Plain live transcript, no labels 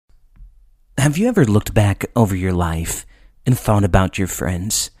Have you ever looked back over your life and thought about your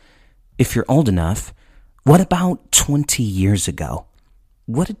friends? If you're old enough, what about 20 years ago?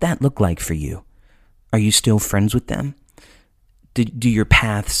 What did that look like for you? Are you still friends with them? Do your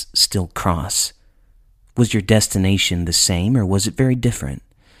paths still cross? Was your destination the same, or was it very different?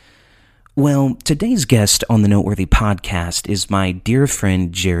 Well, today's guest on the Noteworthy podcast is my dear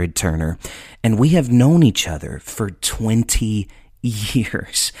friend Jared Turner, and we have known each other for 20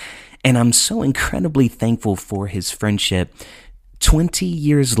 years. And I'm so incredibly thankful for his friendship. 20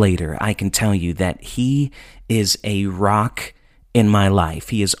 years later, I can tell you that he is a rock in my life.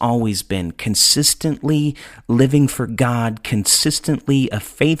 He has always been consistently living for God, consistently a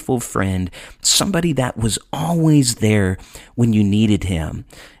faithful friend, somebody that was always there when you needed him.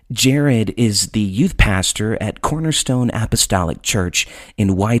 Jared is the youth pastor at Cornerstone Apostolic Church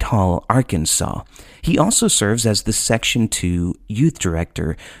in Whitehall, Arkansas. He also serves as the Section 2 youth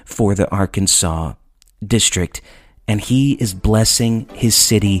director for the Arkansas district. And he is blessing his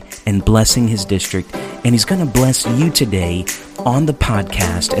city and blessing his district. And he's going to bless you today on the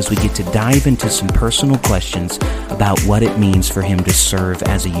podcast as we get to dive into some personal questions about what it means for him to serve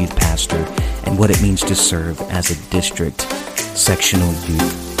as a youth pastor and what it means to serve as a district sectional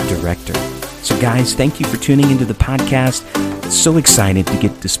youth director. So guys, thank you for tuning into the podcast. So excited to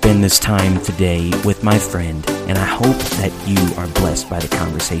get to spend this time today with my friend, and I hope that you are blessed by the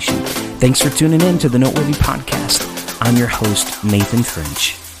conversation. Thanks for tuning in to the Noteworthy Podcast. I'm your host, Nathan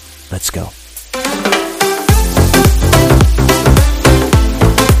French. Let's go.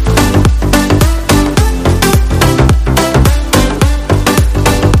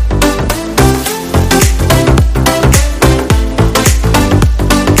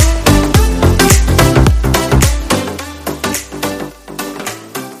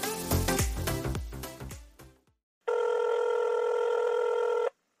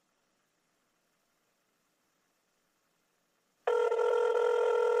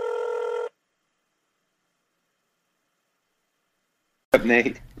 Up,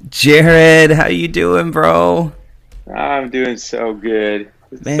 Nate? Jared, how you doing, bro? I'm doing so good.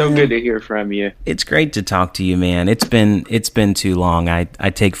 It's Man, so good to hear from you. it's great to talk to you, man. It's been too long. I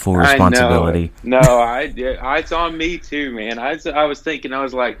take full responsibility. I know. No, I did. It's on me too, man. I was thinking, I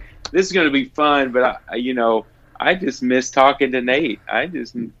was like, this is going to be fun, but I just miss talking to Nate. I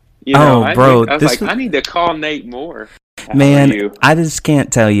just, bro, I was like, I need to call Nate more. How Man, are you? I just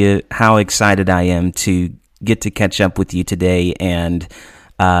can't tell you how excited I am to get to catch up with you today and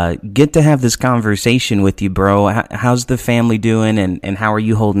get to have this conversation with you, bro. How's the family doing, and how are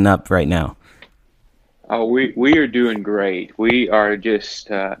you holding up right now? Oh, we are doing great. We are just,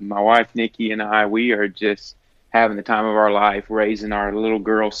 my wife Nikki and I, we are just having the time of our life raising our little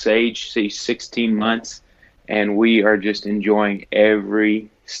girl Sage. She's 16 months, and we are just enjoying every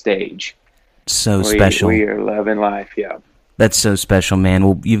stage. So special. We are loving life, yeah. That's so special, man.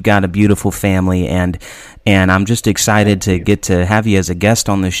 Well, you've got a beautiful family, and I'm just excited to get to have you as a guest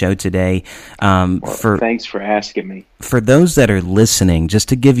on the show today. Thanks for asking me. For those that are listening, just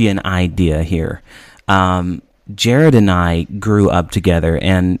to give you an idea here, Jared and I grew up together,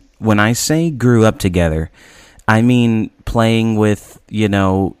 and when I say grew up together, I mean playing with,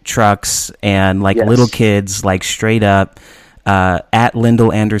 trucks and like Yes. little kids, like straight up. At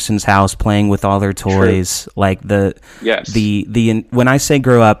Lyndall Anderson's house, playing with all their toys. True. Like Yes. when I say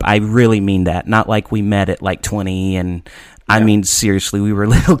grow up, I really mean that. Not like we met at like 20, and I mean seriously, we were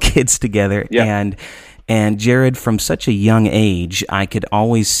little kids together. Yeah. And Jared, from such a young age, I could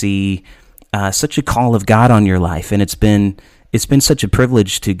always see such a call of God on your life, and it's been such a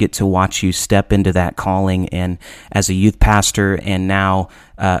privilege to get to watch you step into that calling, and as a youth pastor, and now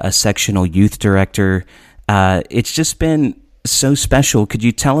a sectional youth director. It's just been so special. Could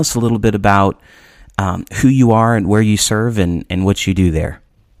you tell us a little bit about who you are and where you serve and what you do there?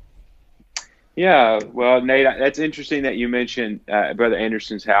 Yeah, well, Nate, that's interesting that you mentioned Brother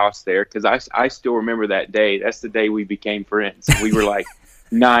Anderson's house there, because I still remember that day. That's the day we became friends. We were like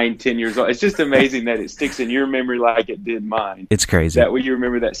 9, 10 years old. It's just amazing that it sticks in your memory like it did mine. It's crazy. That you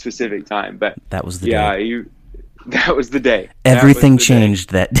remember that specific time. But that was the day. That was the day. Everything changed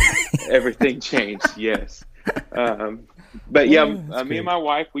that day. Everything changed, yes. But me and my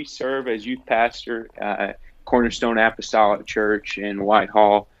wife, we serve as youth pastor at Cornerstone Apostolic Church in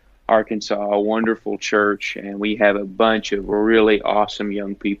Whitehall, Arkansas, a wonderful church, and we have a bunch of really awesome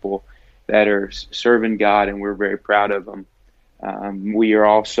young people that are serving God, and we're very proud of them. We are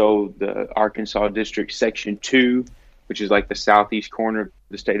also the Arkansas District Section 2, which is like the southeast corner of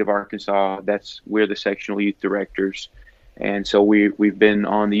the state of Arkansas. We're the sectional youth directors. And so we've been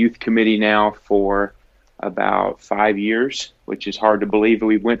on the youth committee now for about 5 years, which is hard to believe.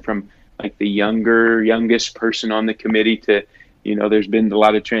 We went from like the youngest person on the committee to, there's been a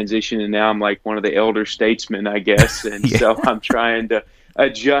lot of transition, and now I'm like one of the elder statesmen, I guess. And Yeah. so I'm trying to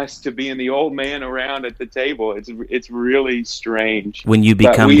adjust to being the old man around at the table. It's really strange. When you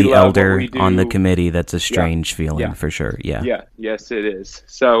But become we the love what elder we do. on the committee, that's a strange Yeah. feeling for sure. Yeah. Yeah, yes, it is.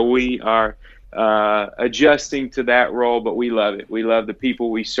 So we are adjusting to that role, but we love it. We love the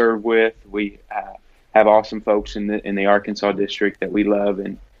people we serve with. We have awesome folks in the Arkansas district that we love,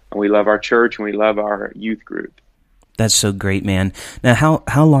 and we love our church, and we love our youth group. That's so great, man. Now,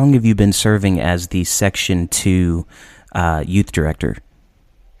 how long have you been serving as the Section 2 youth director?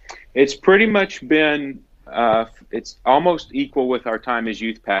 It's pretty much been, it's almost equal with our time as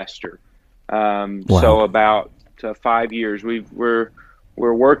youth pastor. Wow. So about 5 years. We're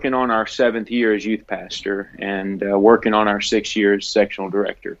working on our 7th year as youth pastor, and working on our 6th year as sectional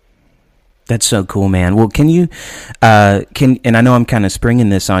director. That's so cool, man. Well, can you, and I know I'm kind of springing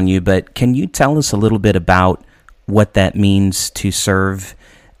this on you, but can you tell us a little bit about what that means to serve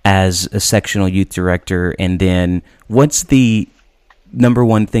as a sectional youth director, and then what's the number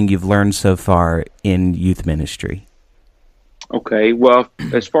one thing you've learned so far in youth ministry? Okay, well,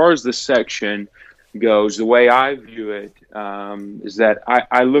 as far as the section goes, the way I view it is that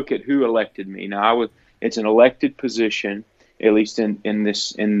I look at who elected me. Now, it's an elected position, at least in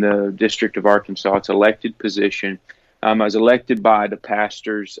the District of Arkansas. It's an elected position. I was elected by the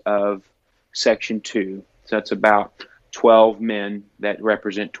pastors of Section 2. So that's about 12 men that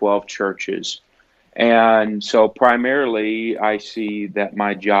represent 12 churches. And so primarily I see that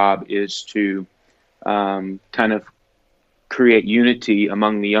my job is to kind of create unity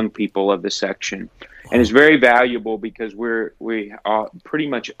among the young people of the section. And it's very valuable because pretty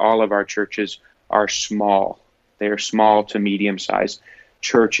much all of our churches are small. They're small to medium-sized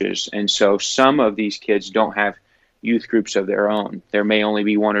churches. And so some of these kids don't have youth groups of their own. There may only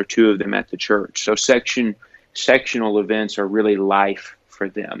be 1 or 2 of them at the church. So sectional events are really life for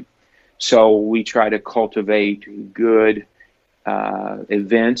them. So we try to cultivate good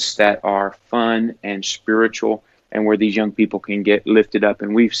events that are fun and spiritual, and where these young people can get lifted up.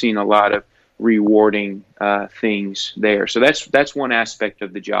 And we've seen a lot of rewarding things there. So that's one aspect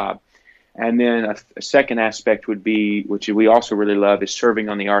of the job. And then a second aspect would be, which we also really love, is serving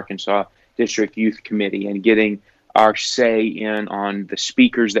on the Arkansas District Youth Committee and getting our say in on the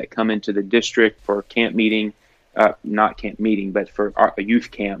speakers that come into the district for camp meeting, not camp meeting, but for our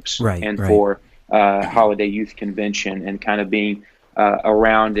youth camps, right. For holiday youth convention, and kind of being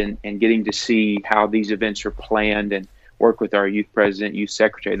around and getting to see how these events are planned and work with our youth president, youth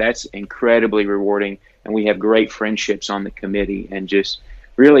secretary. That's incredibly rewarding, and we have great friendships on the committee, and just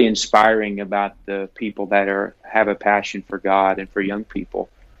really inspiring about the people that have a passion for God and for young people.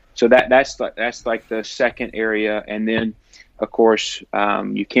 So that's like the second area. And then, of course,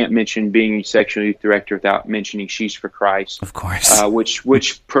 you can't mention being a sectional youth director without mentioning She's for Christ, of course,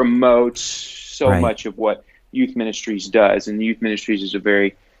 which promotes so much of what Youth Ministries does. And Youth Ministries is a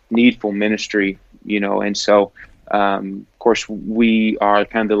very needful ministry, and so, of course, we are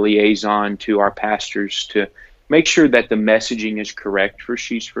kind of the liaison to our pastors to make sure that the messaging is correct for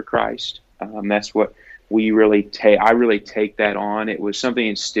She's for Christ. That's what we really take. I really take that on. It was something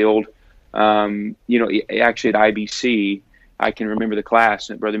instilled, actually at IBC. I can remember the class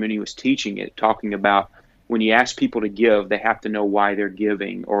that Brother Mooney was teaching it, talking about when you ask people to give, they have to know why they're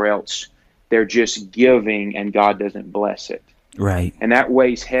giving, or else they're just giving and God doesn't bless it. Right. And that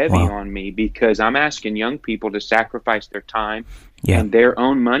weighs heavy on me, because I'm asking young people to sacrifice their time and their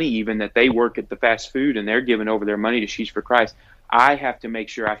own money, even that they work at the fast food and they're giving over their money to She's for Christ. I have to make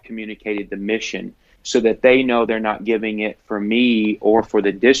sure I've communicated the mission so that they know they're not giving it for me or for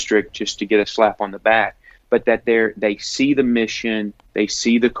the district just to get a slap on the back, but that they see the mission, they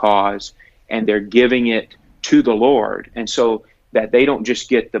see the cause, and they're giving it to the Lord. And so that they don't just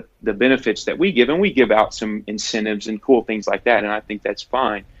get the benefits that we give, and we give out some incentives and cool things like that, and I think that's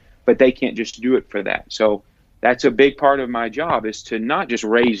fine, but they can't just do it for that. So that's a big part of my job, is to not just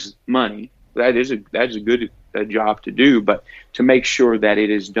raise money. That is a good job to do, but to make sure that it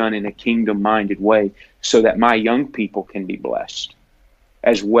is done in a kingdom-minded way so that my young people can be blessed,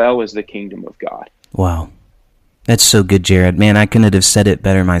 as well as the kingdom of God. Wow. That's so good, Jared. Man, I couldn't have said it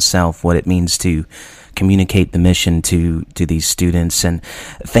better myself, what it means to communicate the mission to these students. And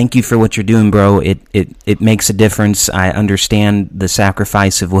thank you for what you're doing, bro. It makes a difference. I understand the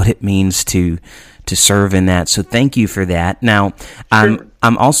sacrifice of what it means to serve in that. So thank you for that. Now, Sure.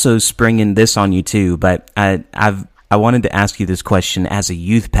 I'm also springing this on you too, but I wanted to ask you this question as a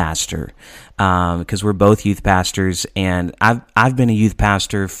youth pastor, because we're both youth pastors, and I've been a youth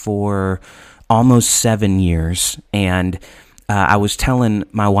pastor for almost 7 years, and I was telling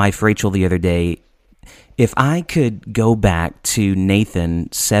my wife, Rachel, the other day, if I could go back to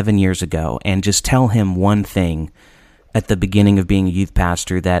Nathan 7 years ago and just tell him one thing at the beginning of being a youth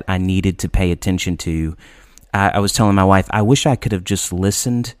pastor that I needed to pay attention to, I was telling my wife, I wish I could have just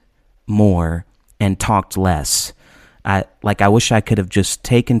listened more and talked less. I wish I could have just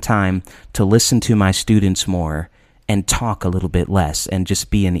taken time to listen to my students more and talk a little bit less and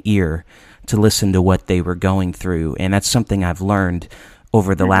just be an ear to listen to what they were going through. And that's something I've learned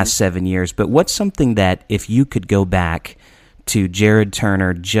over the last 7 years. But what's something that if you could go back to Jared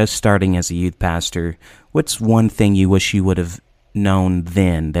Turner just starting as a youth pastor, what's one thing you wish you would have known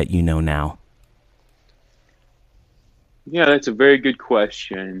then that you know now? Yeah, that's a very good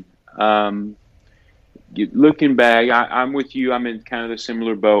question. Looking back, I'm with you. I'm in kind of a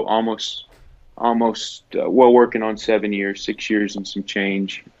similar boat, almost working on 7 years, 6 years and some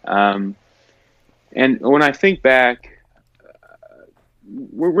change. And when I think back,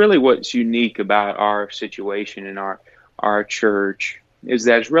 we're really what's unique about our situation in our church is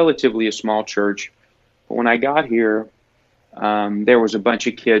that it's relatively a small church. But when I got here, there was a bunch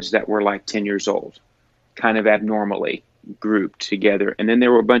of kids that were like 10 years old, kind of abnormally grouped together. And then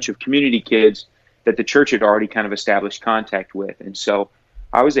there were a bunch of community kids that the church had already kind of established contact with. And so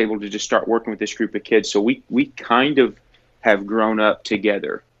I was able to just start working with this group of kids. So we kind of have grown up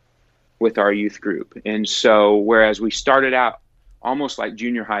together with our youth group. And so whereas we started out almost like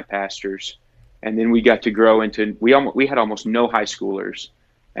junior high pastors, and then we got to grow into, we had almost no high schoolers,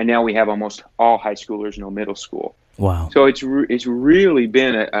 and now we have almost all high schoolers, no middle school. Wow. So it's really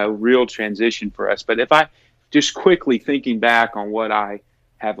been a real transition for us. But if I just quickly thinking back on what I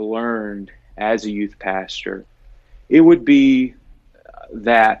have learned as a youth pastor, it would be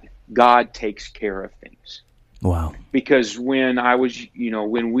that God takes care of things. Wow. Because when I was,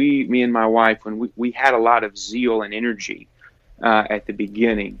 me and my wife, when we had a lot of zeal and energy at the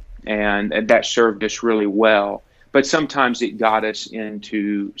beginning, and that served us really well. But sometimes it got us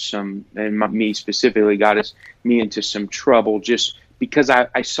into some, and me specifically, me into some trouble just because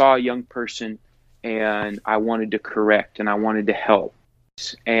I saw a young person and I wanted to correct and I wanted to help.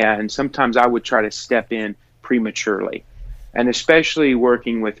 And sometimes I would try to step in prematurely, and especially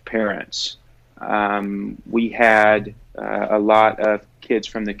working with parents. We had a lot of kids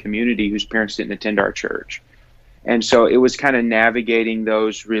from the community whose parents didn't attend our church. And so it was kind of navigating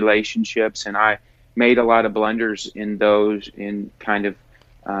those relationships, and I made a lot of blunders in those, in kind of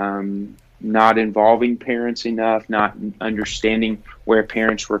not involving parents enough, not understanding where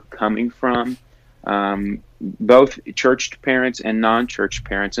parents were coming from, both church parents and non-church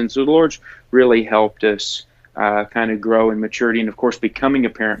parents. And so the Lord's really helped us kind of grow in maturity. And of course, becoming a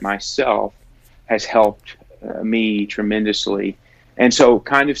parent myself has helped me tremendously. And so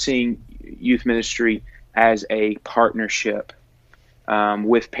kind of seeing youth ministry as a partnership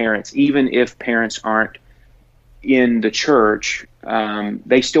with parents, even if parents aren't in the church,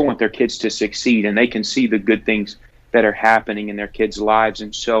 they still want their kids to succeed, and they can see the good things that are happening in their kids' lives.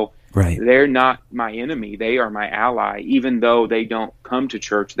 And so they're not my enemy. They are my ally. Even though they don't come to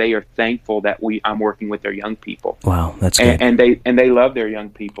church, they are thankful that I'm working with their young people. Wow, that's good. And they love their young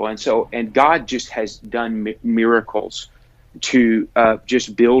people. And God just has done miracles to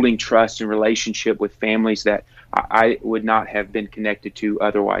just building trust and relationship with families that I would not have been connected to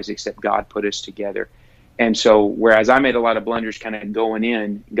otherwise, except God put us together. And so whereas I made a lot of blunders kind of going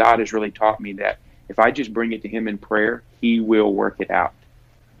in, God has really taught me that if I just bring it to him in prayer, he will work it out.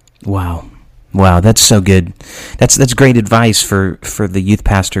 Wow, that's so good. That's great advice for the youth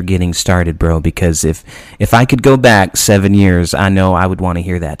pastor getting started, bro, because if I could go back 7 years, I know I would want to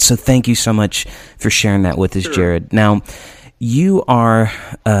hear that. So thank you so much for sharing that with us, Jared. Now, you are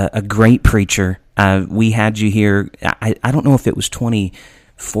a great preacher. We had you here, I don't know if it was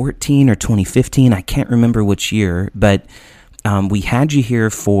 2014 or 2015, I can't remember which year, but we had you here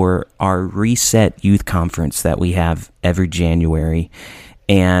for our Reset Youth Conference that we have every January.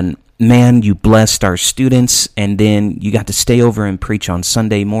 And man, you blessed our students, and then you got to stay over and preach on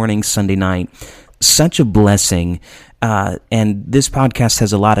Sunday morning, Sunday night. Such a blessing. And this podcast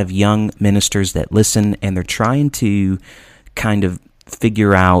has a lot of young ministers that listen, and they're trying to kind of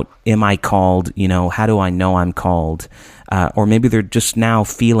figure out, am I called? How do I know I'm called? Or maybe they're just now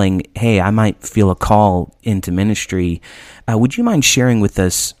feeling, hey, I might feel a call into ministry. Would you mind sharing with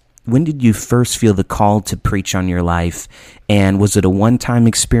us, when did you first feel the call to preach on your life? And was it a one-time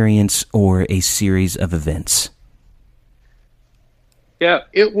experience or a series of events? Yeah,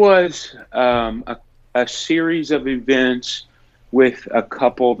 it was a series of events with a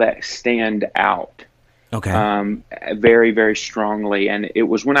couple that stand out. Okay. Very, very strongly. And it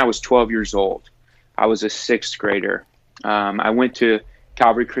was when I was 12 years old. I was a sixth grader. I went to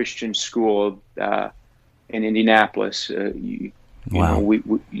Calvary Christian School in Indianapolis. Wow.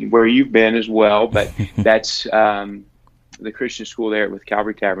 Where you've been as well, but that's the Christian school there with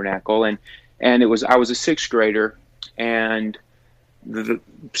Calvary Tabernacle, and I was a sixth grader, and the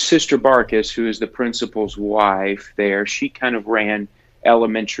Sister Barkus, who is the principal's wife there, she kind of ran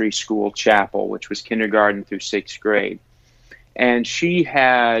elementary school chapel, which was kindergarten through sixth grade. And she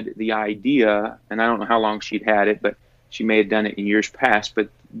had the idea, and I don't know how long she'd had it, but she may have done it in years past. But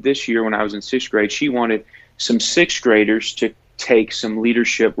this year, when I was in sixth grade, she wanted some sixth graders to take some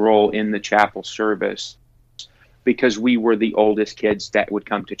leadership role in the chapel service because we were the oldest kids that would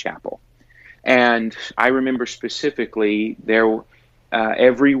come to chapel. And I remember specifically there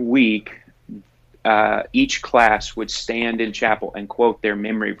every week, each class would stand in chapel and quote their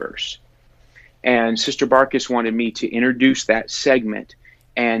memory verse. And Sister Barkus wanted me to introduce that segment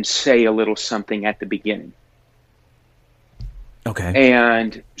and say a little something at the beginning. Okay.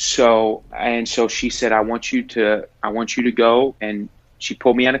 And so she said, I want you to go, and she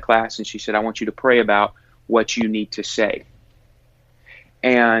pulled me out of class and she said, I want you to pray about what you need to say.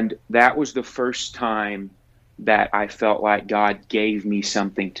 And that was the first time that I felt like God gave me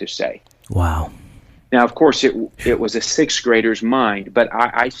something to say. Wow. Now, of course, it was a sixth grader's mind, but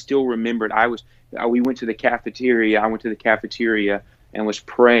I still remembered. We went to the cafeteria. I went to the cafeteria and was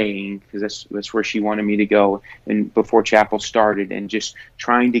praying because that's where she wanted me to go, and before chapel started, and just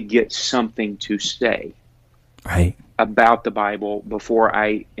trying to get something to say right about the Bible before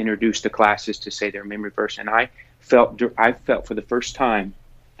I introduced the classes to say their memory verse. And I felt for the first time,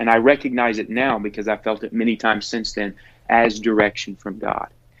 and I recognize it now because I felt it many times since then, as direction from God.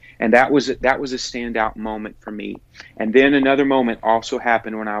 And that was a standout moment for me. And then another moment also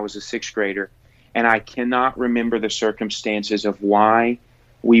happened when I was a sixth grader, and I cannot remember the circumstances of why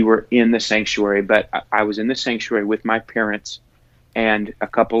we were in the sanctuary, but I was in the sanctuary with my parents and a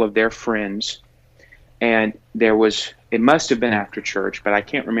couple of their friends, and it must have been after church, but I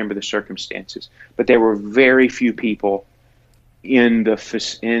can't remember the circumstances. But there were very few people in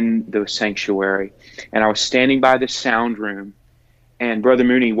the sanctuary, and I was standing by the sound room, and Brother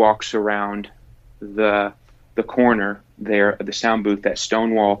Mooney walks around the corner there of the sound booth, that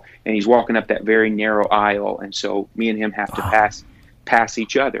stone wall, and he's walking up that very narrow aisle, and so me and him have to pass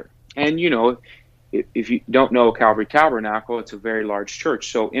each other. And if you don't know Calvary Tabernacle, it's a very large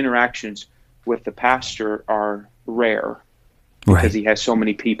church, so interactions with the pastor are rare because he has so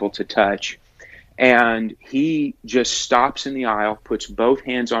many people to touch. And he just stops in the aisle, puts both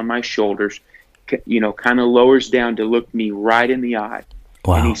hands on my shoulders, kind of lowers down to look me right in the eye.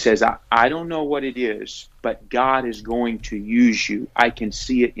 Wow. And he says, I don't know what it is, but God is going to use you. I can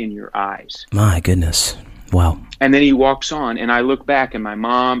see it in your eyes. My goodness. Wow. And then he walks on, and I look back, and my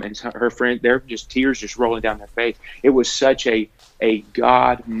mom and her friend, they're just tears just rolling down their face. It was such a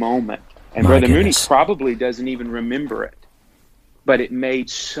God moment. And Brother Mooney probably doesn't even remember it. But it made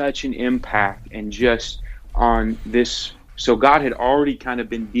such an impact, and just on this. So God had already kind of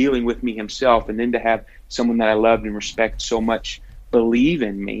been dealing with me himself, and then to have someone that I loved and respect so much believe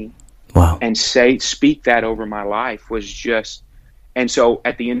in me, wow, and speak that over my life was just. And so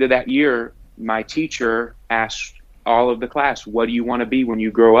at the end of that year, my teacher asked all of the class, what do you want to be when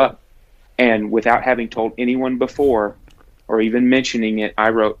you grow up? And without having told anyone before or even mentioning it, I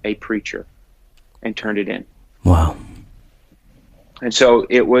wrote a preacher and turned it in. Wow. And so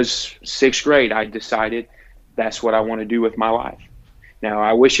it was sixth grade. I decided that's what I want to do with my life. Now,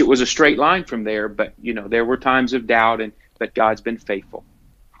 I wish it was a straight line from there, but there were times of doubt, but God's been faithful.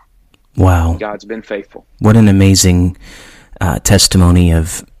 Wow. God's been faithful. What an amazing testimony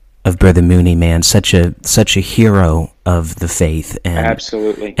of Brother Mooney, man. Such a hero of the faith. And,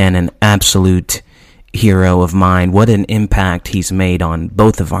 absolutely. And an absolute hero of mine. What an impact he's made on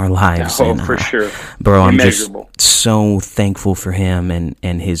both of our lives. Oh, for sure. Bro, I'm just so thankful for him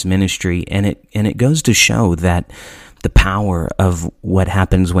and his ministry. And it goes to show that the power of what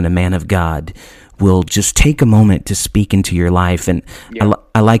happens when a man of God will just take a moment to speak into your life. And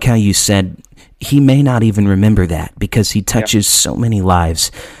I like how you said he may not even remember that because he touches so many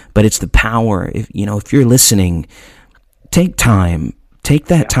lives. But it's the power. If you're listening, take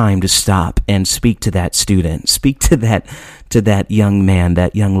that time to stop and speak to that student, speak to that young man,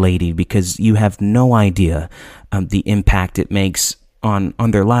 that young lady, because you have no idea the impact it makes on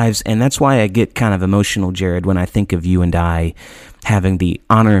their lives. And that's why I get kind of emotional, Jared, when I think of you and I having the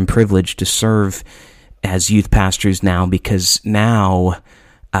honor and privilege to serve as youth pastors now, because now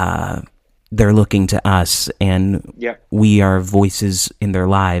they're looking to us, and we are voices in their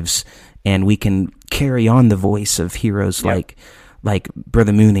lives, and we can carry on the voice of heroes like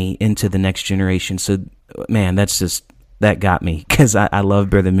Brother Mooney into the next generation. So, man, that's just that got me, because I love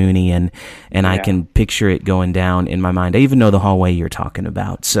Brother Mooney, and I can picture it going down in my mind. I even know the hallway you're talking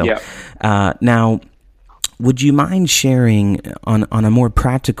about. So now, would you mind sharing on a more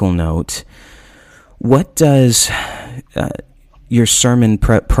practical note, what does your sermon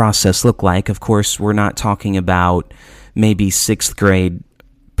prep process look like? Of course, we're not talking about maybe sixth grade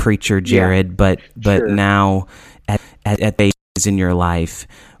preacher Jared, but now at phase in your life,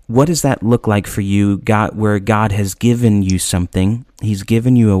 what does that look like for you? God, where God has given you something, He's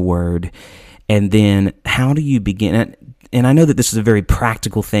given you a word, and then how do you begin? And I know that this is a very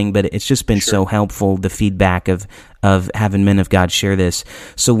practical thing, but it's just been so helpful, the feedback of having men of God share this.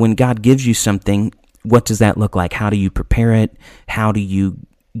 So when God gives you something, what does that look like? How do you prepare it? How do you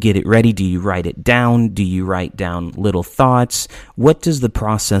get it ready? Do you write it down? Do you write down little thoughts? What does the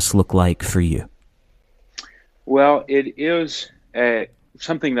process look like for you? Well, it is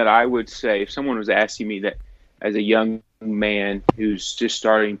something that I would say, if someone was asking me that as a young man who's just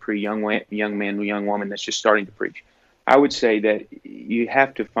starting, young woman that's just starting to preach, I would say that you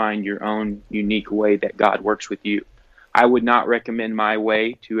have to find your own unique way that God works with you. I would not recommend my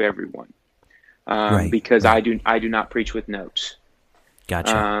way to everyone. Because I do not preach with notes.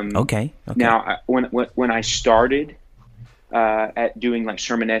 Gotcha. Okay. Now, when I started at doing like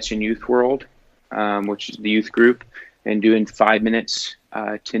sermonettes in Youth World, which is the youth group, and doing 5 minutes,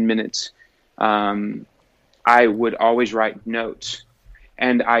 10 minutes, I would always write notes.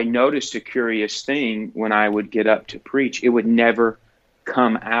 And I noticed a curious thing when I would get up to preach. It would never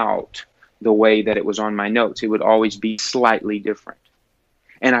come out the way that it was on my notes. It would always be slightly different.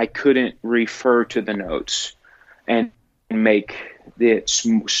 And I couldn't refer to the notes and make it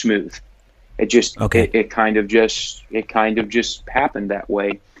smooth. It just it kind of just happened that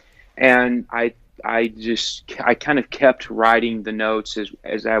way. And I kind of kept writing the notes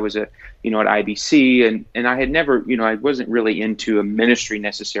as I was at IBC, and I had never, I wasn't really into a ministry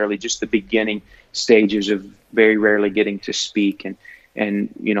necessarily, just the beginning stages of very rarely getting to speak and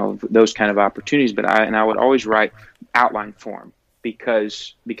those kind of opportunities. But I would always write outline form.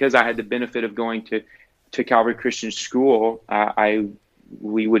 Because I had the benefit of going to Calvary Christian School,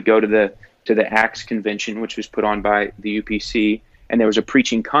 we would go to the Acts convention, which was put on by the UPC, and there was a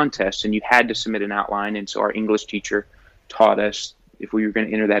preaching contest, and you had to submit an outline. And so our English teacher taught us, if we were going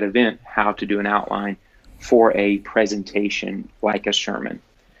to enter that event, how to do an outline for a presentation like a sermon.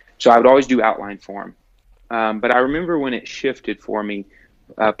 So I would always do outline form. But I remember when it shifted for me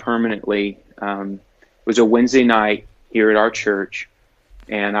permanently. It was a Wednesday night here at our church,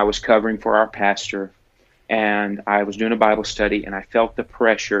 and I was covering for our pastor, and I was doing a Bible study, and I felt the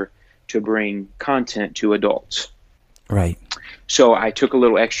pressure to bring content to adults. Right. So I took a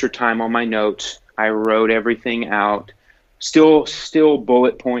little extra time on my notes. I wrote everything out, still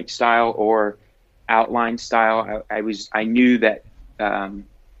bullet point style or outline style. I knew that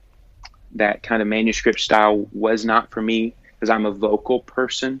that kind of manuscript style was not for me, because I'm a vocal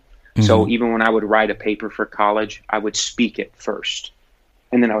person. Mm-hmm. So even when I would write a paper for college, I would speak it first,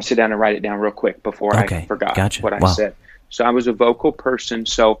 and then I would sit down and write it down real quick before I forgot what I said. So I was a vocal person.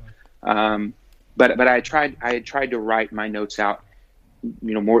 So, but I had tried to write my notes out,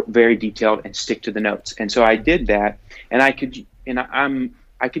 more very detailed, and stick to the notes. And so I did that, and I could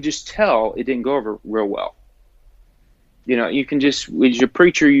just tell it didn't go over real well. You can just, as your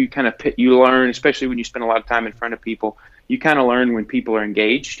preacher, you learn, especially when you spend a lot of time in front of people. You kind of learn when people are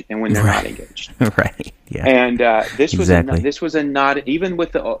engaged and when they're not engaged. Right. Yeah. And this was a not, even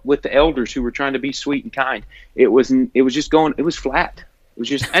with the elders who were trying to be sweet and kind. It was just going. It was flat. It was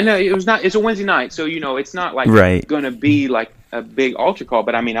just. And it was not. It's a Wednesday night, so it's not like going to be like a big altar call.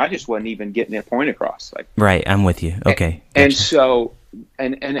 But I just wasn't even getting that point across. Right. I'm with you. Okay. And so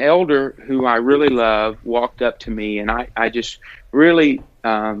an elder who I really love walked up to me, and I just really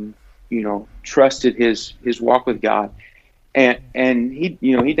trusted his walk with God. And he,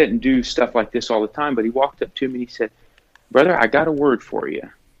 he doesn't do stuff like this all the time, but he walked up to me and he said, "Brother, I got a word for you."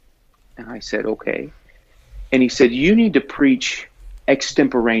 And I said, "Okay." And he said, "You need to preach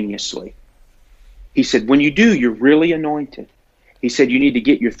extemporaneously." He said, "When you do, you're really anointed." He said, "You need to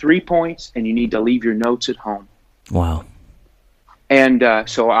get your 3 points and you need to leave your notes at home." Wow. And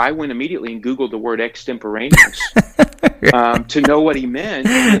so I went immediately and Googled the word extemporaneous to know what he meant.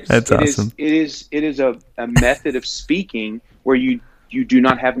 That's awesome. It is a method of speaking where you do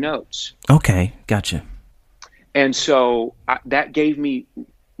not have notes. Okay, gotcha. And so that gave me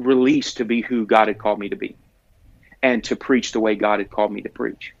release to be who God had called me to be and to preach the way God had called me to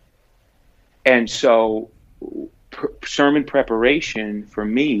preach. And so sermon preparation for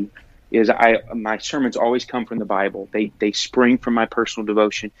me is my sermons always come from the Bible. They spring from my personal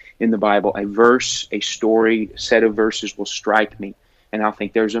devotion in the Bible. A verse, a story, set of verses will strike me, and I'll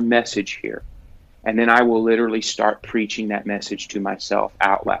think there's a message here. And then I will literally start preaching that message to myself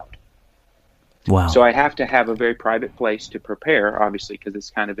out loud. Wow. So I have to have a very private place to prepare, obviously, because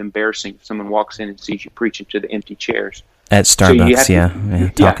it's kind of embarrassing if someone walks in and sees you preaching to the empty chairs. At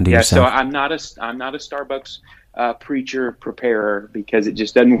Starbucks, talking to yourself. So I'm not a Starbucks preacher preparer, because it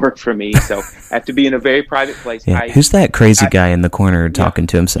just doesn't work for me. So I have to be in a very private place. Yeah. Who's that crazy guy in the corner talking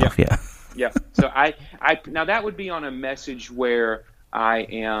to himself? Yeah. So I now that would be on a message where I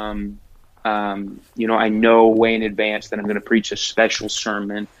am, I know way in advance that I'm going to preach a special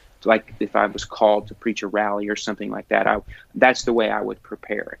sermon. Like if I was called to preach a rally or something like that, that's the way I would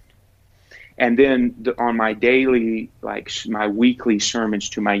prepare it. And then on my daily, my weekly sermons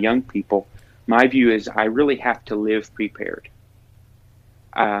to my young people, my view is I really have to live prepared.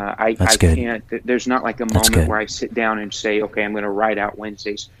 I can't. There's not like a moment where I sit down and say, okay, I'm going to write out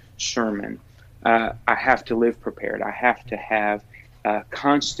Wednesday's sermon. I have to live prepared. I have to have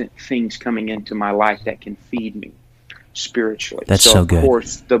constant things coming into my life that can feed me spiritually. That's so good. Of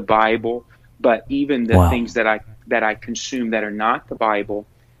course, the Bible, but even the things that I consume that are not the Bible,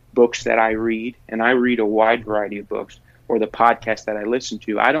 books that I read, and I read a wide variety of books, or the podcast that I listen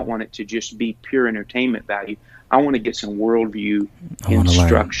to. I don't want it to just be pure entertainment value. I want to get some worldview,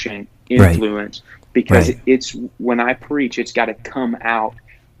 instruction, influence, because it's when I preach, it's got to come out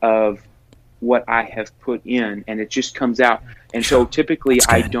of what I have put in, and it just comes out. And so typically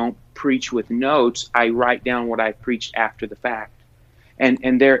I don't preach with notes. I write down what I preached after the fact. And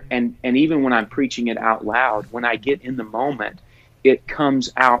even when I'm preaching it out loud, when I get in the moment, it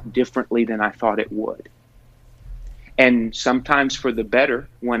comes out differently than I thought it would. And sometimes for the better,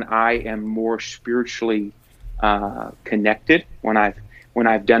 when I am more spiritually connected, when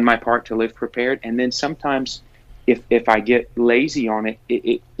I've done my part to live prepared. And then sometimes if I get lazy on it,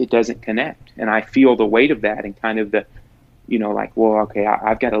 it doesn't connect. And I feel the weight of that and kind of the,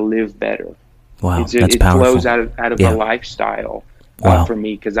 I've got to live better. Wow, that's powerful. It flows out of the lifestyle for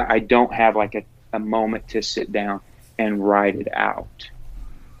me, because I don't have like a moment to sit down and write it out.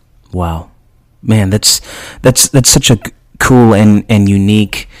 Wow. Man, that's such a cool and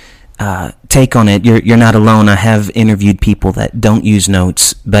unique take on it. You're not alone. I have interviewed people that don't use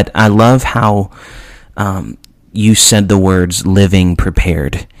notes, but I love how you said the words "living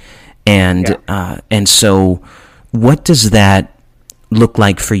prepared," and so what does that look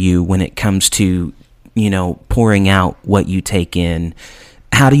like for you when it comes to pouring out what you take in?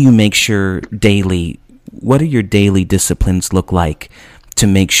 How do you make sure daily? What do your daily disciplines look like to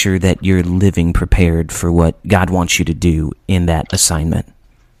make sure that you're living prepared for what God wants you to do in that assignment?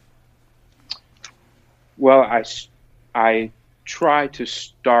 Well, I try to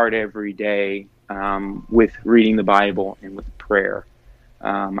start every day with reading the Bible and with prayer.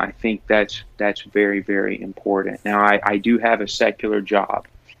 I think that's very, very important. Now, I do have a secular job,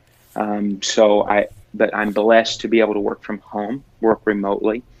 but I'm blessed to be able to work from home, work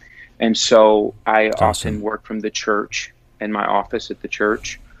remotely, and so I often work from the church in my office at the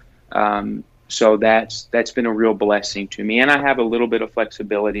church. So that's been a real blessing to me. And I have a little bit of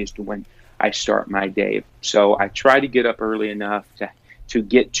flexibility as to when I start my day. So I try to get up early enough to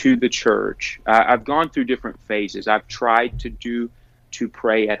get to the church. I've gone through different phases. I've tried to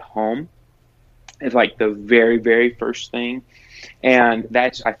pray at home as like the very, very first thing. And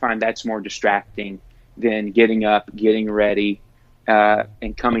I find that's more distracting than getting up, getting ready,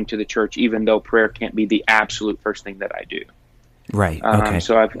 and coming to the church, even though prayer can't be the absolute first thing that I do. Right. Okay.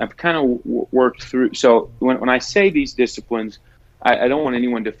 So I've kind of worked through. So when I say these disciplines, I don't want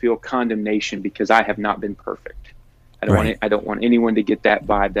anyone to feel condemnation because I have not been perfect. I don't want anyone to get that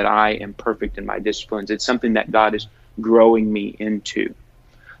vibe that I am perfect in my disciplines. It's something that God is growing me into.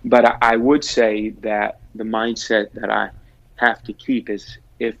 But I would say that the mindset that I have to keep is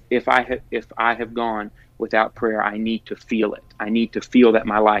if I have gone without prayer, I need to feel it. I need to feel that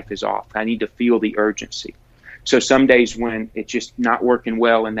my life is off. I need to feel the urgency. So some days when it's just not working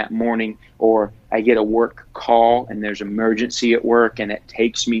well in that morning, or I get a work call and there's emergency at work and it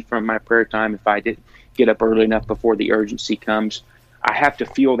takes me from my prayer time, if I didn't get up early enough before the urgency comes, I have to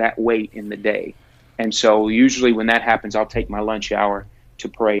feel that weight in the day. And so usually when that happens, I'll take my lunch hour to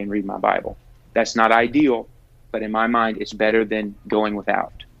pray and read my Bible. That's not ideal, but in my mind, it's better than going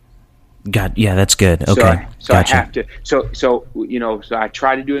without. God, yeah, that's good. Okay, so gotcha. I have to. So I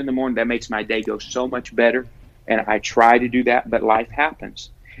try to do it in the morning. That makes my day go so much better, and I try to do that. But life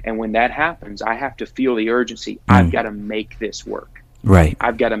happens, and when that happens, I have to feel the urgency. I've got to make this work. Right.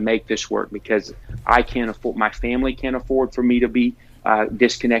 I've got to make this work because I can't afford. My family can't afford for me to be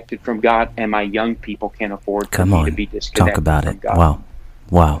disconnected from God, and my young people can't afford for me to be disconnected Talk about from it. God.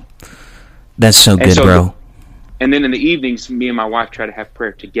 Wow. That's so good, bro. And then in the evenings, me and my wife try to have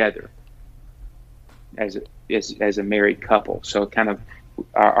prayer together as a married couple. So kind of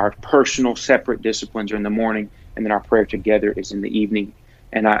our personal separate disciplines are in the morning, and then our prayer together is in the evening.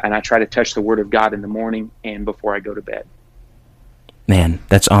 And I try to touch the Word of God in the morning and before I go to bed. Man,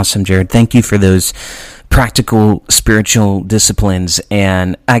 that's awesome, Jared. Thank you for those practical spiritual disciplines.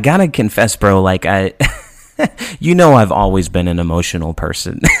 And I gotta confess, bro, like I've always been an emotional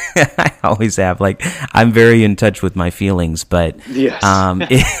person. I always have. Like, I'm very in touch with my feelings, but yes.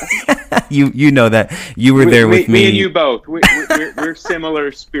 you know that you were there with me. Me and you both. We're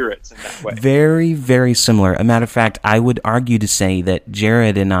similar spirits in that way. Very, very similar. A matter of fact, I would argue to say that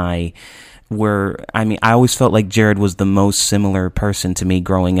Jared and I I always felt like Jared was the most similar person to me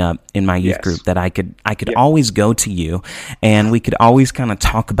growing up in my youth group, that I could always go to you, and we could always kind of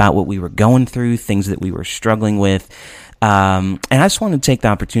talk about what we were going through, things that we were struggling with. And I just want to take the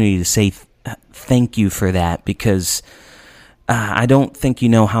opportunity to say thank you for that, because I don't think you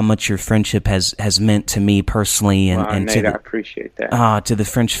know how much your friendship has meant to me personally, and Nate, I appreciate that. To the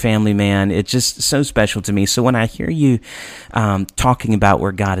French family, man. It's just so special to me. So when I hear you talking about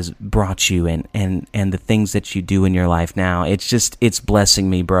where God has brought you and the things that you do in your life now, it's blessing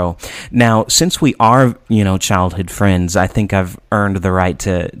me, bro. Now, since we are, childhood friends, I think I've earned the right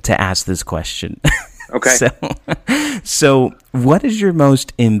to ask this question. Okay. So what is your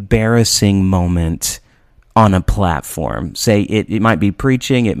most embarrassing moment on a platform? Say it might be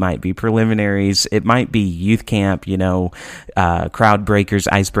preaching, it might be preliminaries, it might be youth camp, crowd breakers,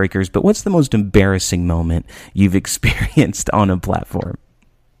 icebreakers, but what's the most embarrassing moment you've experienced on a platform?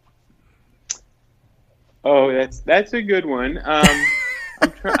 Oh, that's a good one.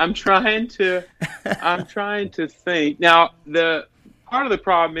 I'm trying to think. Now, the part of the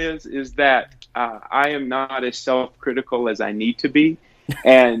problem is that I am not as self-critical as I need to be.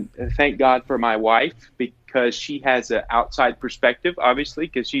 And thank God for my wife, because she has an outside perspective, obviously,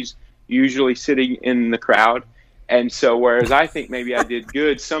 because she's usually sitting in the crowd. And so, whereas I think maybe I did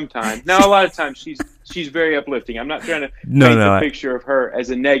good sometimes. Now, a lot of times she's very uplifting. I'm not trying to paint the picture of her as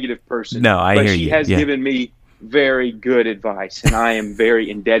a negative person. No, I hear you. But she has given me very good advice, and I am very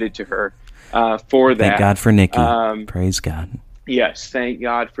indebted to her for that. Thank God for Nikki. Praise God. Yes, thank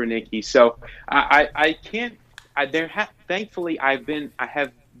God for Nikki. So I can't. Thankfully, I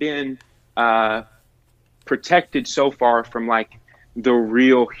have been protected so far from like the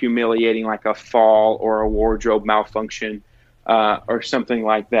real humiliating, like a fall or a wardrobe malfunction or something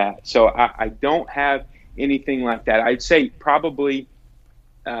like that. So I don't have anything like that. I'd say probably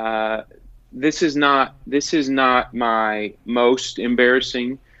this is not my most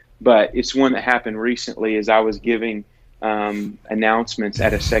embarrassing, but it's one that happened recently as I was giving announcements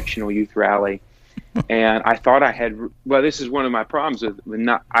at a sectional youth rally. And I thought this is one of my problems.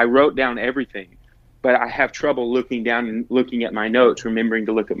 I wrote down everything, but I have trouble looking down and looking at my notes, remembering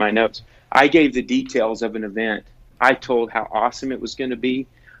to look at my notes. I gave the details of an event. I told how awesome it was going to be.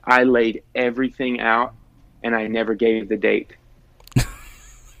 I laid everything out, and I never gave the date.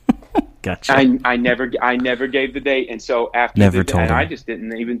 Gotcha. I never gave the date. And so after I just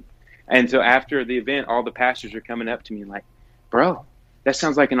didn't even. And so after the event, all the pastors are coming up to me like, bro, that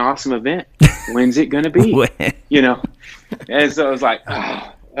sounds like an awesome event. When's it going to be? And so I was like,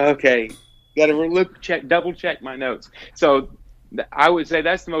 oh, okay, got to double check my notes. So I would say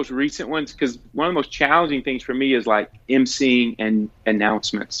that's the most recent ones, because one of the most challenging things for me is like emceeing and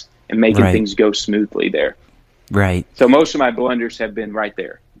announcements and making things go smoothly there. Right. So most of my blunders have been right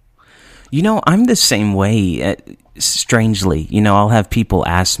there. I'm the same way. Strangely, I'll have people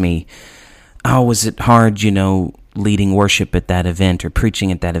ask me, oh, was it hard, leading worship at that event or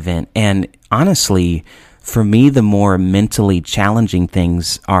preaching at that event? And honestly, for me, the more mentally challenging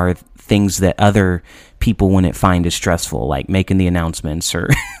things are things that other people wouldn't find as stressful, like making the announcements or,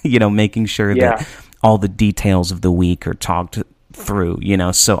 making sure that all the details of the week are talked through,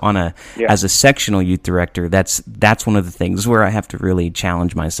 so as a sectional youth director, that's one of the things where I have to really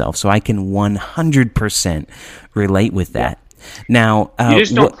challenge myself. So I can 100% relate with that. Now, you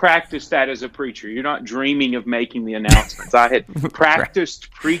just don't practice that as a preacher. You're not dreaming of making the announcements. I had practiced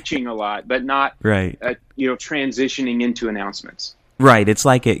preaching a lot, but not, transitioning into announcements. Right. It's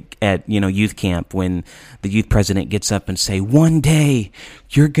like at youth camp when the youth president gets up and say, one day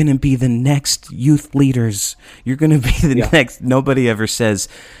you're going to be the next youth leaders. You're going to be the next. Nobody ever says,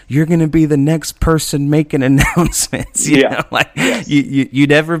 you're going to be the next person making announcements. You know, like you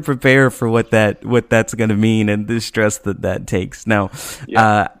never prepare for what that's going to mean and the stress that takes. Now,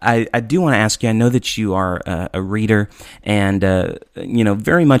 I do want to ask you, I know that you are a reader and,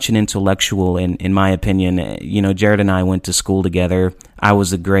 very much an intellectual in my opinion. Jared and I went to school together. I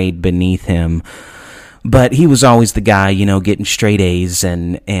was a grade beneath him. But he was always the guy, getting straight A's,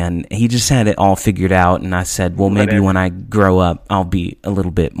 and he just had it all figured out. And I said, well, maybe when I grow up, I'll be a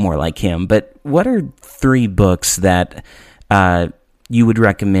little bit more like him. But what are 3 books that you would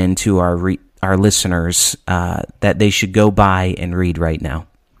recommend to our listeners that they should go buy and read right now?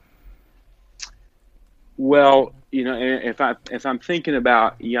 Well, if I'm thinking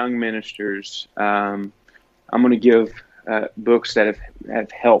about young ministers, I'm going to give books that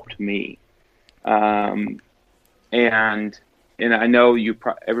have helped me. And I know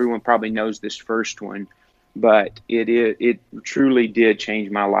everyone probably knows this first one, but it truly did change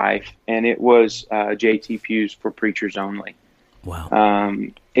my life, and it was J.T. Pugh's For Preachers Only. Wow.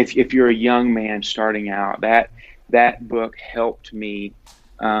 If you're a young man starting out, that book helped me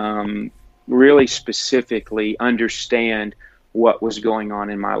really specifically understand what was going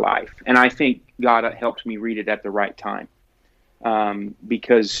on in my life, and I think God helped me read it at the right time,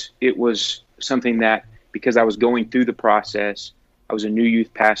 because it was something that, because I was going through the process, I was a new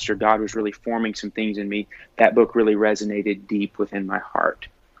youth pastor, God was really forming some things in me. That book really resonated deep within my heart.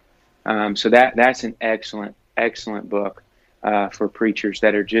 So that's an excellent book for preachers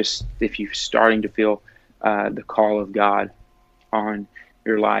that are just, if you're starting to feel the call of God on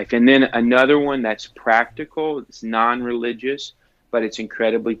your life. And then another one that's practical, it's non-religious, but it's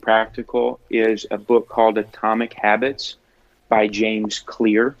incredibly practical, is a book called Atomic Habits by James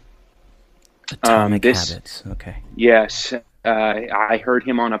Clear. Atomic Habits. Okay. Yes. I heard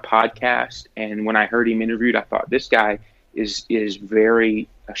him on a podcast, and when I heard him interviewed, I thought, this guy is very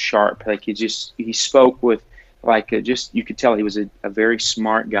sharp. Like he spoke with you could tell he was a very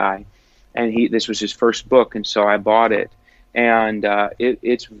smart guy, and this was his first book. And so I bought it, and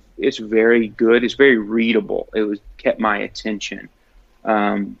it's very good. It's very readable. It kept my attention.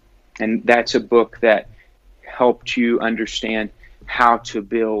 And that's a book that helped you understand how to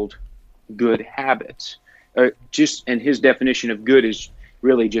build good habits. And his definition of good is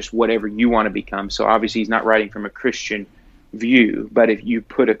really just whatever you want to become. So obviously he's not writing from a Christian view, but if you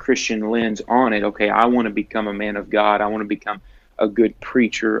put a Christian lens on it, okay, I want to become a man of God. I want to become a good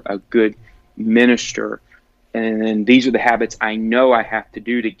preacher, a good minister. And then these are the habits I know I have to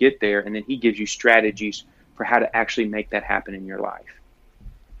do to get there. And then he gives you strategies for how to actually make that happen in your life.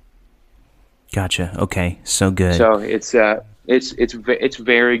 Gotcha. Okay. So good. So it's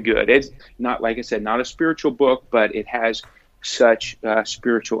very good. It's not, like I said, not a spiritual book, but it has such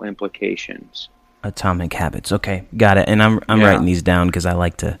spiritual implications. Atomic Habits. Okay, got it. And I'm writing these down because I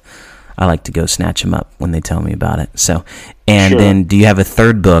like to go snatch them up when they tell me about it. So, and then do you have a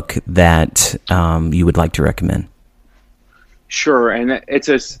third book that you would like to recommend? Sure, and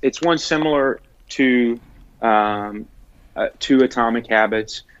it's one similar to Atomic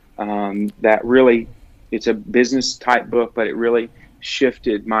Habits. That really, it's a business type book, but it really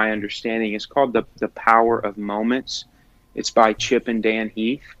shifted my understanding. It's called The Power of Moments. It's by Chip and Dan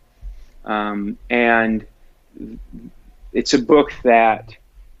Heath. And it's a book that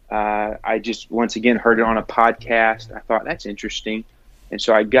I just, once again, heard it on a podcast. I thought, that's interesting. And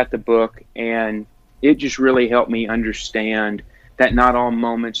so I got the book, and it just really helped me understand that not all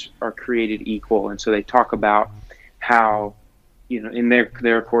moments are created equal. And so they talk about how, in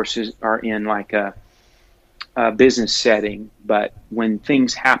their courses are in like a business setting, but when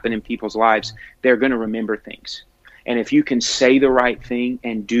things happen in people's lives, they're going to remember things. And if you can say the right thing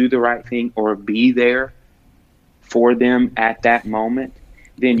and do the right thing or be there for them at that moment,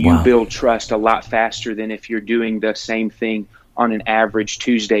 then you build trust a lot faster than if you're doing the same thing on an average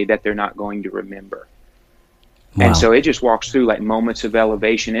Tuesday that they're not going to remember. Wow. And so it just walks through like moments of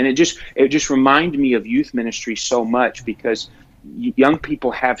elevation. And it just reminded me of youth ministry so much, because young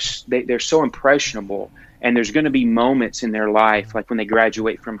people they're so impressionable, and there's going to be moments in their life, like when they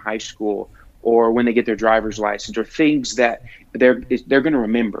graduate from high school or when they get their driver's license, or things that they're going to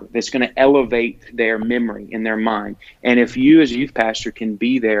remember, that's going to elevate their memory in their mind. And if you as a youth pastor can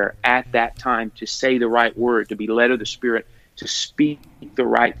be there at that time to say the right word, to be led of the Spirit, to speak the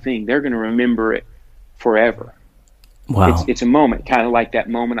right thing, they're going to remember it forever. Wow. It's a moment, kind of like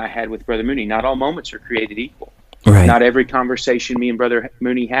that moment I had with Brother Mooney. Not all moments are created equal. Right. Not every conversation me and Brother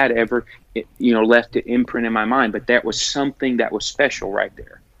Mooney had ever, left an imprint in my mind, but that was something that was special right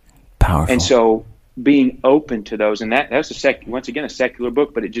there. Powerful. And so being open to those. And that's once again, a secular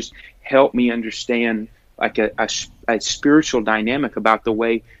book, but it just helped me understand like a spiritual dynamic about the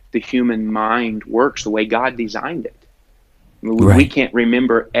way the human mind works, the way God designed it. Right. We can't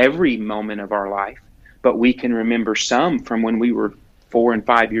remember every moment of our life, but we can remember some from when we were 4 and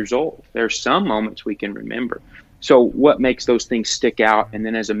 5 years old. There are some moments we can remember. So what makes those things stick out? And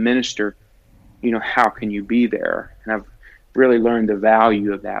then as a minister, how can you be there? And I've really learned the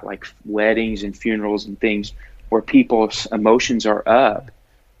value of that, like weddings and funerals and things where people's emotions are up.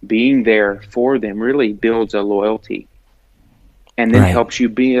 Being there for them really builds a loyalty and then helps you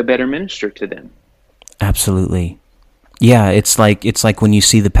be a better minister to them. Absolutely. Yeah, it's like when you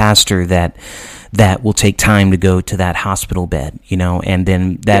see the pastor that will take time to go to that hospital bed, and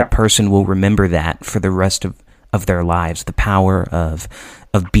then that person will remember that for the rest of their lives, the power of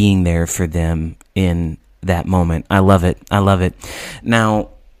being there for them in that moment. I love it. Now,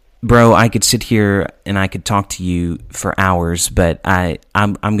 bro, I could sit here and I could talk to you for hours, but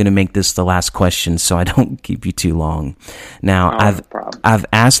I'm going to make this the last question so I don't keep you too long. Now, I've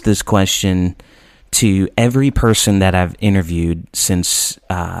asked this question to every person that I've interviewed since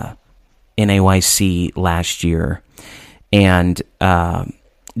NAYC last year, and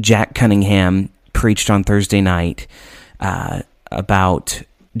Jack Cunningham preached on Thursday night about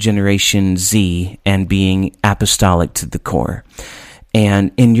Generation Z and being apostolic to the core.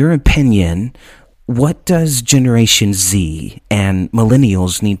 And in your opinion, what does Generation Z and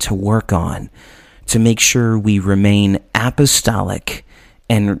millennials need to work on to make sure we remain apostolic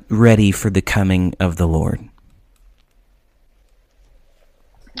and ready for the coming of the Lord?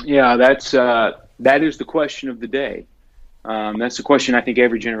 Yeah, that is the question of the day. That's the question I think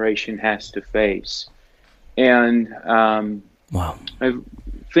every generation has to face. And wow,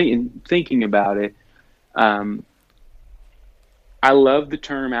 thinking about it, I love the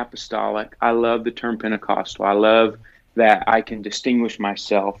term apostolic. I love the term Pentecostal. I love that I can distinguish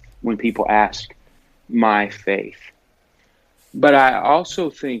myself when people ask my faith. But I also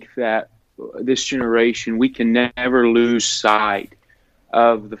think that this generation, we can never lose sight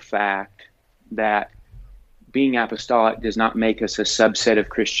of the fact that being apostolic does not make us a subset of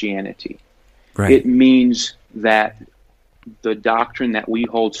Christianity. Right. It means that the doctrine that we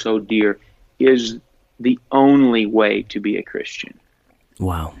hold so dear is the only way to be a Christian.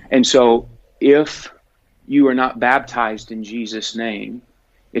 Wow. And so if you are not baptized in Jesus' name,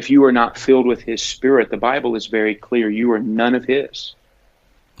 if you are not filled with his Spirit, the Bible is very clear, you are none of his.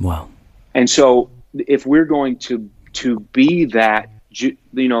 Wow. And so if we're going to be that, in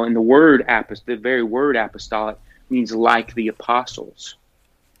the word the very word apostolic means like the apostles.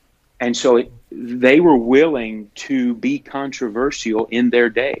 And so they were willing to be controversial in their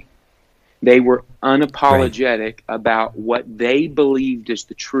day. They were unapologetic about what they believed is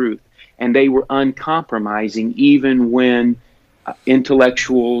the truth. And they were uncompromising even when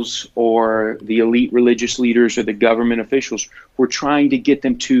intellectuals or the elite religious leaders or the government officials were trying to get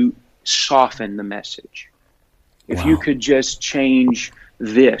them to soften the message. If you could just change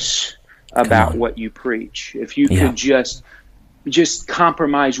this about what you preach, if you could just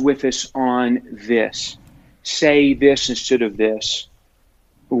compromise with us on this, say this instead of this,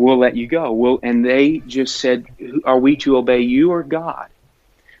 we'll let you go. And they just said, are we to obey you or God?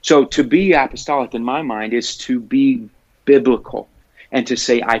 So to be apostolic in my mind is to be biblical and to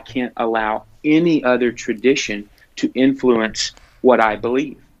say I can't allow any other tradition to influence what I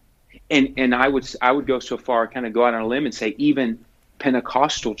believe. And I would go so far, kind of go out on a limb and say even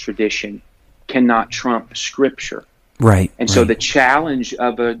Pentecostal tradition cannot trump Scripture. Right. And so the challenge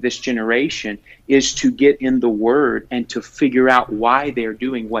of this generation is to get in the Word and to figure out why they're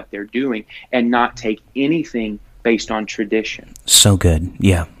doing what they're doing and not take anything based on tradition. So good.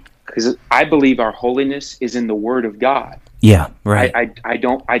 Yeah. Because I believe our holiness is in the Word of God. Yeah, right. I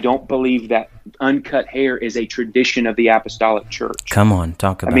don't believe that uncut hair is a tradition of the apostolic church. Come on,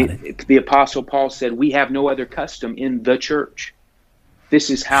 talk about it. The Apostle Paul said, we have no other custom in the church. This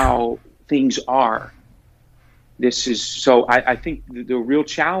is how things are. I think the real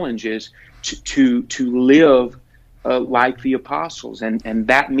challenge is to live like the apostles. And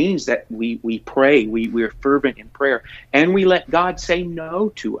that means that we pray, we're fervent in prayer, and we let God say no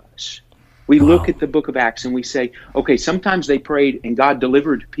to us. We look at the book of Acts and we say, okay, sometimes they prayed and God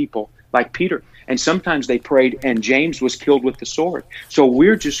delivered people like Peter. And sometimes they prayed and James was killed with the sword. So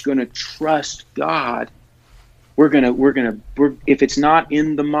we're just going to trust God. If it's not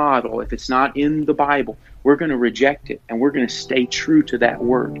in the model, if it's not in the Bible, we're going to reject it and we're going to stay true to that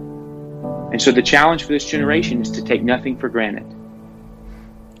word. And so the challenge for this generation is to take nothing for granted.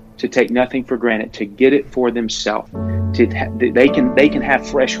 To take nothing for granted, to get it for themselves, they can have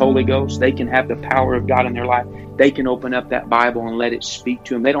fresh Holy Ghost. They can have the power of God in their life. They can open up that Bible and let it speak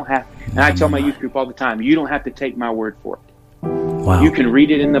to them. They don't have, and I tell my youth group all the time, you don't have to take my word for it. Wow. You can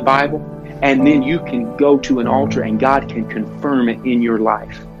read it in the Bible, and then you can go to an altar and God can confirm it in your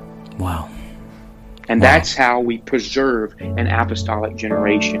life. Wow. And that's how we preserve an apostolic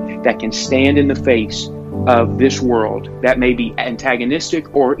generation that can stand in the face of this world that may be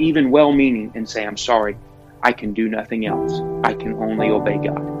antagonistic or even well-meaning and say, I'm sorry, I can do nothing else. I can only obey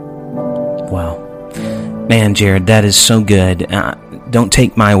God. Wow. Man, Jared, that is so good. Don't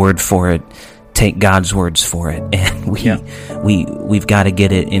take my word for it. Take God's words for it. And we've got to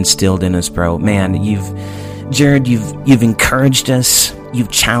get it instilled in us, bro. Man, Jared, you've encouraged us,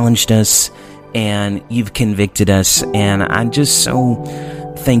 you've challenged us, and you've convicted us. And I'm just so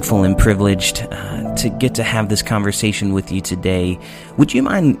thankful and privileged to get to have this conversation with you today. Would you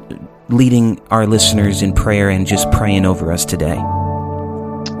mind leading our listeners in prayer and just praying over us today?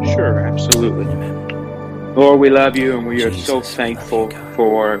 Sure, absolutely. Amen. Lord, we love you, and we are so thankful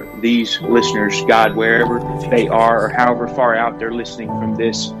for these listeners, God, wherever they are or however far out they're listening from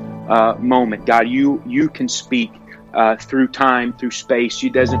this moment. God, you can speak through time, through space.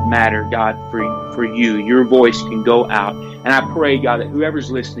 It doesn't matter, God, for you. Your voice can go out. And I pray, God, that whoever's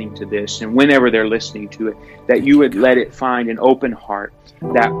listening to this and whenever they're listening to it, that you would let it find an open heart,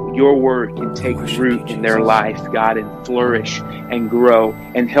 that your word can take root in their life, God, and flourish and grow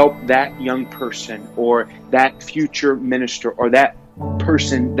and help that young person or that future minister or that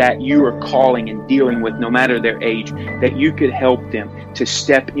person that you are calling and dealing with, no matter their age, that you could help them to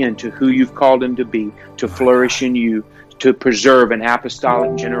step into who you've called them to be, to flourish in you, to preserve an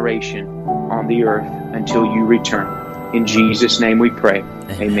apostolic generation on the earth until you return. In Jesus' name we pray.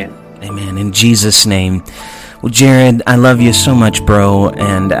 Amen. Amen. In Jesus' name. Well, Jared, I love you so much, bro,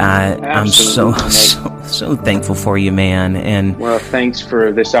 and I'm so thankful for you, man. And well, thanks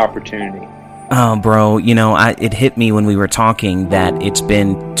for this opportunity. Oh, bro, it hit me when we were talking that it's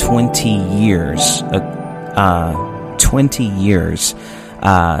been 20 years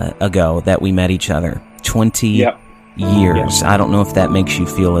ago that we met each other. 20 years. Yep. I don't know if that makes you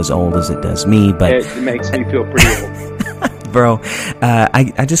feel as old as it does me, but it makes me feel pretty old. Bro,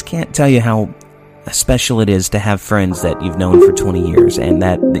 I just can't tell you how special it is to have friends that you've known for 20 years and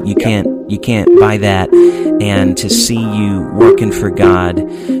that you can't buy that. And to see you working for God,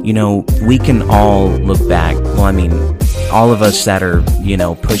 we can all look back. Well, I mean, all of us that are,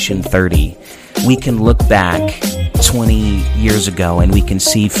 pushing 30, we can look back 20 years ago and we can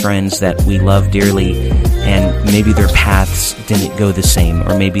see friends that we love dearly, and maybe their paths didn't go the same,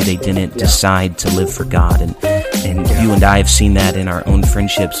 or maybe they didn't decide to live for God. And you and I have seen that in our own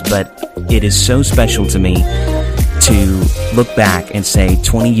friendships, but it is so special to me to look back and say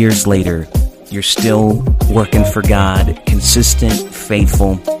 20 years later, you're still working for God, consistent,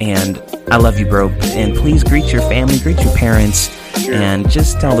 faithful, and I love you, bro. And please greet your family, greet your parents, and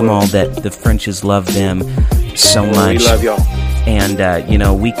just tell them all that the Frenches love them so much. We love y'all.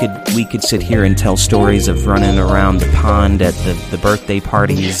 And we could sit here and tell stories of running around the pond at the birthday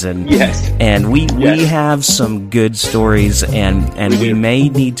parties, and we have some good stories, and we may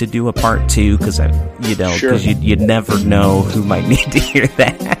need to do a part 2 because you never know who might need to hear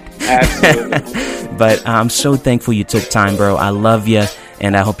that. Absolutely. But I'm so thankful you took time, bro. I love you,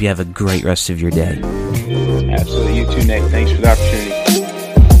 and I hope you have a great rest of your day. Absolutely. You too, Nate. Thanks for the opportunity.